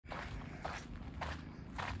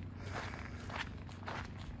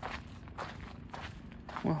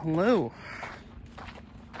Well, hello.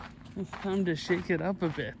 It's time to shake it up a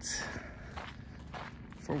bit.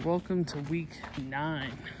 For welcome to week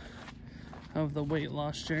 9 of the weight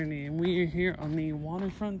loss journey, and we are here on the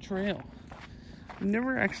Waterfront Trail. I've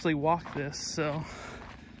never actually walked this,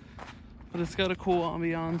 but it's got a cool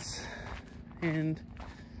ambiance, and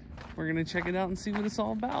we're gonna check it out and see what it's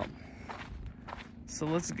all about. So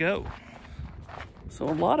let's go. So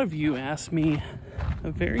a lot of you asked me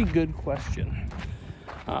a very good question.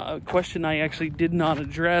 A question I actually did not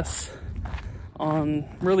address on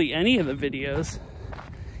really any of the videos,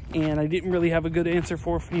 and I didn't really have a good answer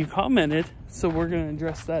for when you commented, so we're going to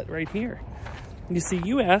address that right here. You see,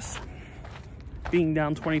 you asked, being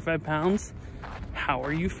down 25 pounds, how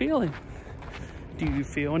are you feeling? Do you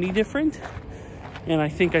feel any different? And I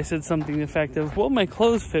think I said something to the effect of, well, my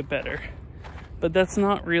clothes fit better. But that's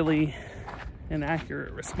not really an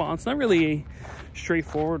accurate response, not really a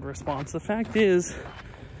straightforward response. The fact is,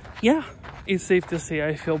 yeah, it's safe to say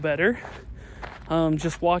I feel better.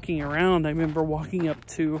 Just walking around, I remember walking up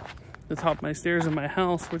to the top of my stairs in my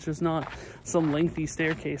house, which is not some lengthy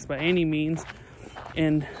staircase by any means,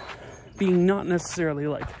 and being not necessarily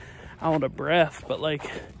like out of breath, but like,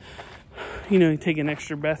 you know, you take an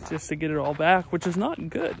extra breath just to get it all back, which is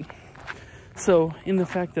not good. So in the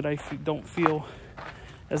fact that I don't feel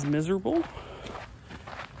as miserable,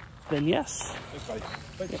 then yes,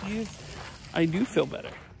 I do feel better.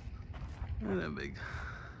 Look at that big.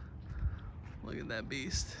 Look at that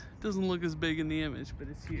beast. Doesn't look as big in the image, but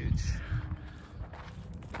it's huge.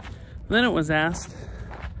 Then it was asked,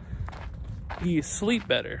 do you sleep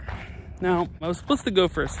better? Now, I was supposed to go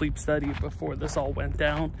for a sleep study before this all went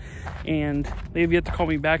down, and they have yet to call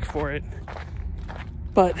me back for it.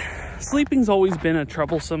 But sleeping's always been a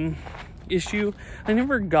troublesome issue. I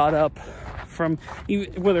never got up from,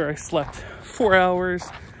 whether I slept 4 hours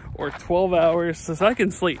or 12 hours, so I can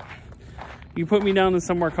sleep. You put me down to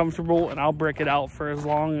somewhere comfortable and I'll brick it out for as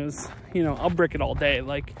long as, you know, I'll brick it all day.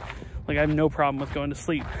 Like I have no problem with going to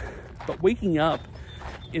sleep. But waking up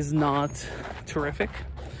is not terrific.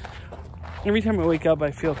 Every time I wake up,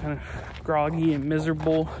 I feel kind of groggy and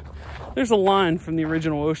miserable. There's a line from the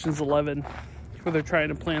original Ocean's 11 where they're trying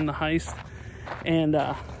to plan the heist, and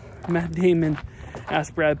Matt Damon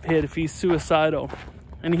asked Brad Pitt if he's suicidal,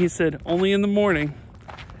 and he said, only in the morning.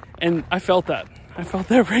 And I felt that. I felt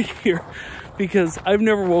that right here, because I've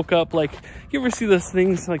never woke up like, you ever see those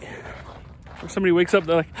things like where somebody wakes up,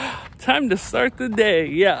 they're like, time to start the day.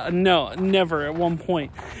 Yeah, no, never at one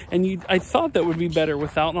point. And I thought that would be better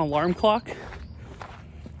without an alarm clock.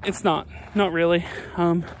 It's not really.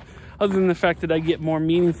 Other than the fact that I get more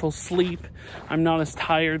meaningful sleep, I'm not as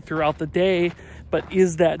tired throughout the day. But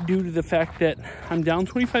is that due to the fact that I'm down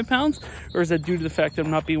 25 pounds? Or is that due to the fact that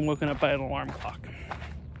I'm not being woken up by an alarm clock?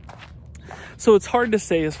 So it's hard to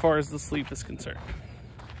say as far as the sleep is concerned.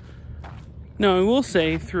 Now, I will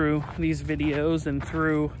say through these videos and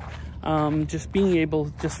through just being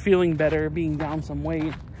able, just feeling better, being down some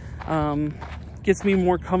weight, gets me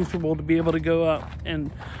more comfortable to be able to go out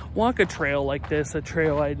and walk a trail like this, a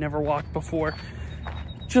trail I had never walked before,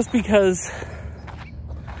 just because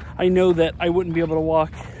I know that I wouldn't be able to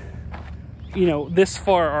walk, you know, this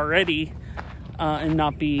far already and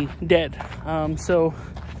not be dead. So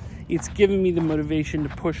it's given me the motivation to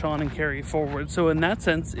push on and carry forward. So in that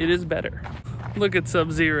sense, it is better. Look at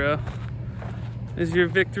Sub-Zero. Is your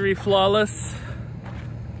victory flawless?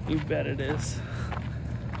 You bet it is.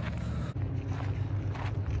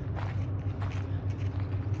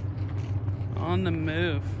 On the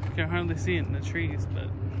move. You can hardly see it in the trees, but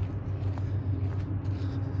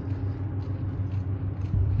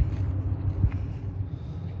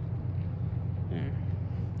there.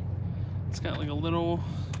 It's got like a little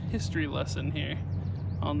history lesson here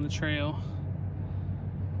on the trail.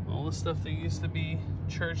 All the stuff that used to be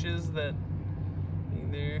churches that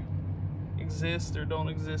either exist or don't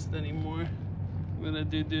exist anymore. I'm gonna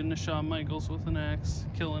do Shawn Michaels with an axe,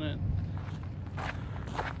 killing it.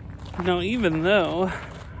 Now, even though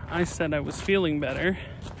I said I was feeling better,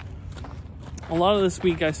 a lot of this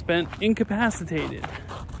week I spent incapacitated.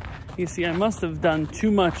 You see, I must have done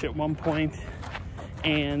too much at one point,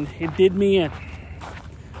 and it did me in,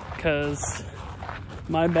 because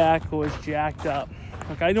my back was jacked up.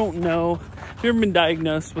 Like, I don't know, have you ever been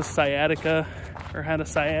diagnosed with sciatica or had a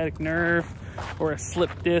sciatic nerve or a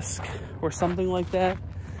slip disc or something like that?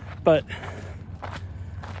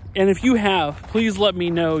 And if you have, please let me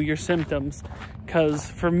know your symptoms, because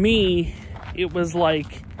for me, it was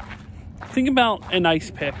like, think about an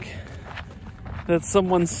ice pick that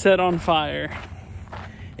someone set on fire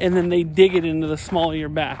and then they dig it into the small of your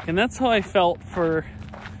back. And that's how I felt for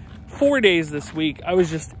 4 days this week, I was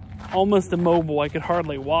just almost immobile. I could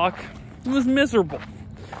hardly walk. It was miserable.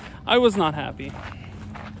 I was not happy.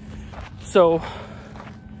 So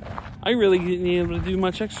I really didn't be able to do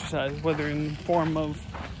much exercise, whether in the form of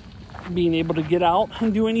being able to get out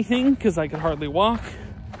and do anything, because I could hardly walk.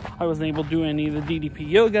 I wasn't able to do any of the DDP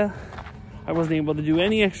yoga. I wasn't able to do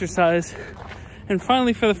any exercise. And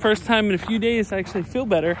finally, for the first time in a few days, I actually feel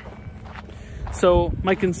better. So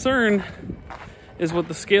my concern is what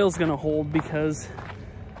the scale is going to hold, because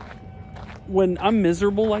when I'm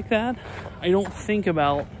miserable like that, I don't think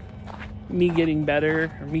about me getting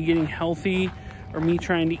better or me getting healthy or me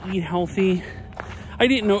trying to eat healthy. I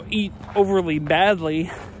didn't eat overly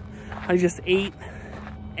badly. I just ate,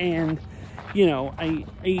 and you know, I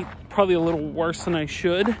ate probably a little worse than I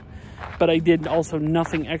should, but I did also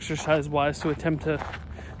nothing exercise wise to attempt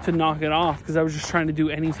to knock it off, because I was just trying to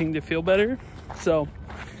do anything to feel better. So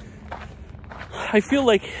I feel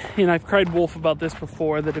like, and I've cried wolf about this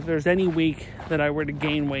before, that if there's any week that I were to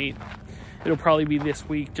gain weight, it'll probably be this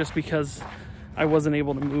week, just because I wasn't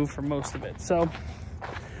able to move for most of it. So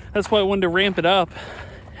that's why I wanted to ramp it up,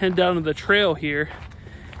 head down to the trail here,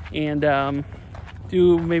 and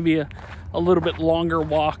do maybe a little bit longer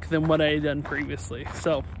walk than what I had done previously.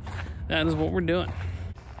 So that is what we're doing.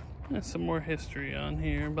 There's some more history on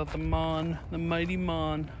here about the mighty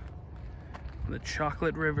Mon, the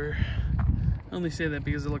chocolate river. I only say that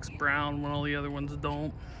because it looks brown when all the other ones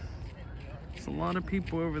don't. There's a lot of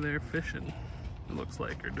people over there fishing, it looks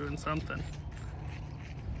like, or doing something.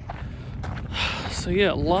 So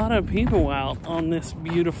yeah, a lot of people out on this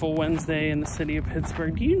beautiful Wednesday in the city of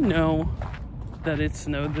Pittsburgh. Do you know that it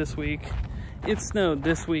snowed this week? It snowed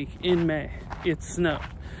this week in May. It snowed.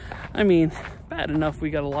 I mean, bad enough we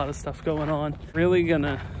got a lot of stuff going on. Really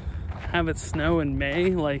gonna have it snow in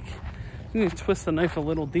May? Like, you need to twist the knife a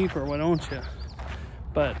little deeper, why don't you?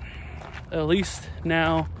 But at least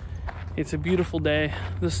now it's a beautiful day.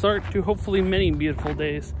 The start to hopefully many beautiful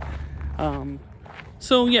days.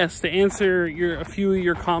 So yes, to answer a few of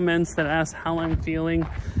your comments that asked how I'm feeling,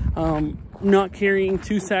 not carrying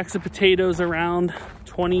 2 sacks of potatoes around,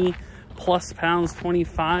 20 plus pounds,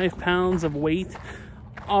 25 pounds of weight,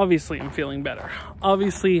 obviously I'm feeling better.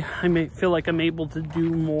 Obviously I may feel like I'm able to do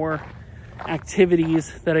more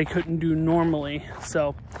activities that I couldn't do normally.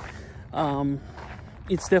 So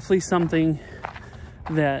it's definitely something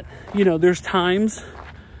that, you know, there's times,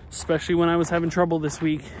 especially when I was having trouble this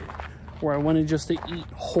week, where I wanted just to eat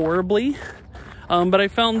horribly, but I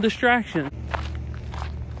found distraction.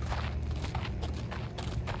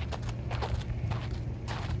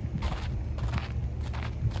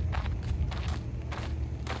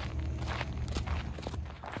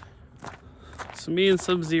 So me and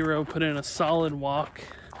Sub-Zero put in a solid walk,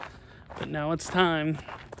 but now it's time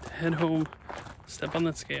to head home, step on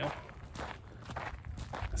that scale,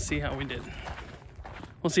 see how we did.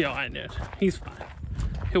 We'll see how I did. He's fine.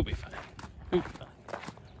 He'll be fine. He'll be fine.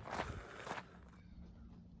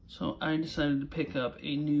 So I decided to pick up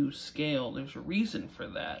a new scale. There's a reason for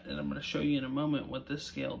that, and I'm going to show you in a moment what this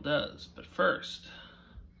scale does. But first,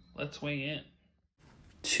 let's weigh in.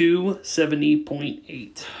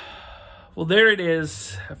 270.8. Well, there it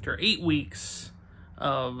is. After 8 weeks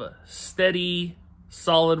of steady,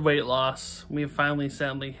 solid weight loss, we have finally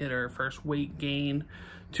sadly hit our first weight gain.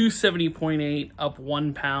 270.8, up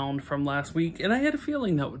 1 pound from last week, and I had a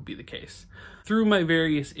feeling that would be the case. Through my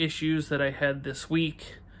various issues that I had this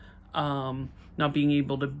week, not being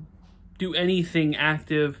able to do anything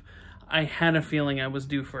active, I had a feeling I was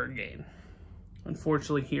due for a gain.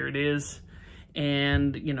 Unfortunately, here it is,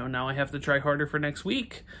 and you know, now I have to try harder for next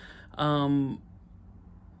week.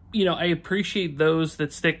 You know, I appreciate those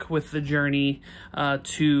that stick with the journey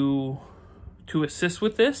to assist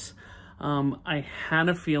with this. I had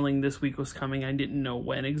a feeling this week was coming. I didn't know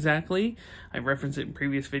when exactly. I referenced it in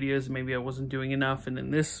previous videos. Maybe I wasn't doing enough. And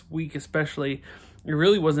in this week especially, I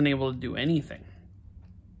really wasn't able to do anything.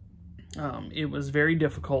 It was very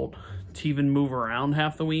difficult to even move around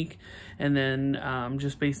half the week. And then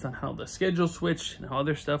just based on how the schedule switched and how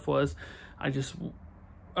other stuff was, I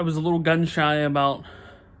was a little gun shy about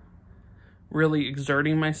really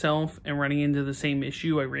exerting myself and running into the same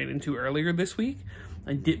issue I ran into earlier this week.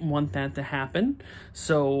 I didn't want that to happen.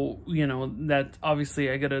 So, you know, that obviously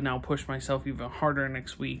I got to now push myself even harder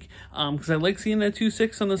next week, because I like seeing that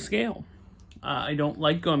 2.6 on the scale. I don't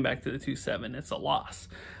like going back to the 2.7. It's a loss.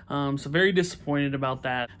 So very disappointed about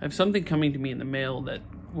that. I have something coming to me in the mail that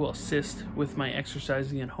will assist with my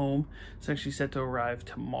exercising at home. It's actually set to arrive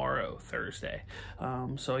tomorrow, Thursday.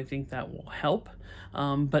 So I think that will help.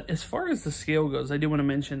 But as far as the scale goes, I do want to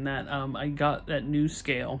mention that I got that new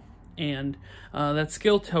scale And that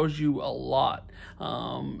scale tells you a lot.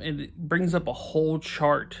 It brings up a whole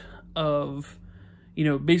chart of, you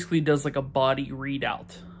know, basically does like a body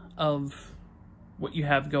readout of what you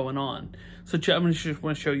have going on. So I'm just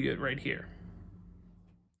want to show you it right here.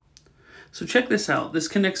 So check this out. This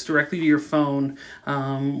connects directly to your phone.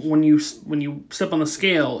 When you step on the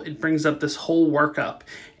scale, it brings up this whole workup,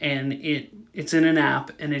 and it's in an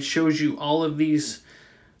app, and it shows you all of these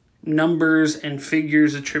numbers and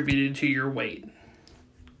figures attributed to your weight.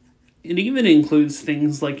 It even includes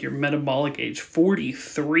things like your metabolic age,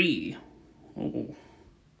 43. Oh,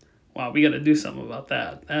 wow, we got to do something about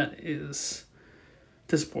that. That is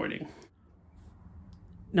disappointing.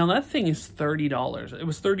 Now that thing is $30. It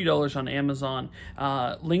was $30 on Amazon.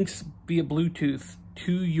 Links via Bluetooth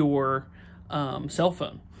to your cell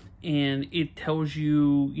phone. And it tells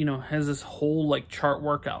you, you know, has this whole like chart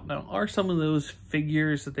workout. Now, are some of those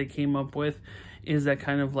figures that they came up with, is that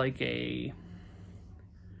kind of like a,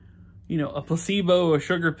 you know, a placebo, a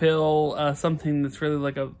sugar pill, something that's really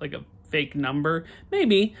like a fake number?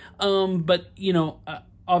 Maybe. But, you know,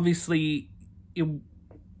 obviously it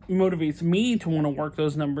motivates me to want to work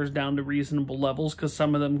those numbers down to reasonable levels, because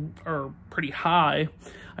some of them are pretty high.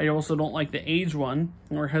 I also don't like the age one,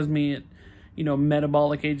 or has me at, you know,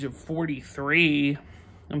 metabolic age of 43.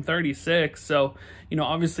 I'm 36, so, you know,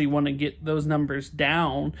 obviously want to get those numbers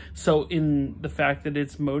down. So in the fact that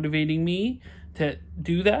it's motivating me to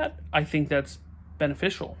do that, I think that's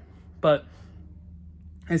beneficial. But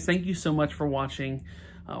guys, thank you so much for watching,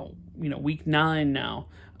 you know, week 9 now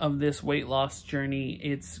of this weight loss journey.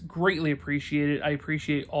 It's greatly appreciated. I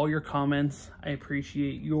appreciate all your comments. I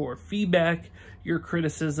appreciate your feedback, your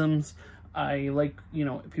criticisms. I like, you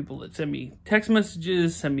know, people that send me text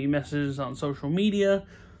messages, send me messages on social media.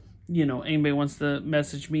 You know, anybody wants to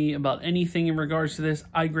message me about anything in regards to this,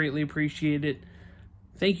 I greatly appreciate it.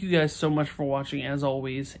 Thank you guys so much for watching, as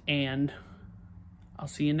always, and I'll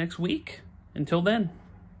see you next week. Until then,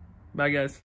 bye guys.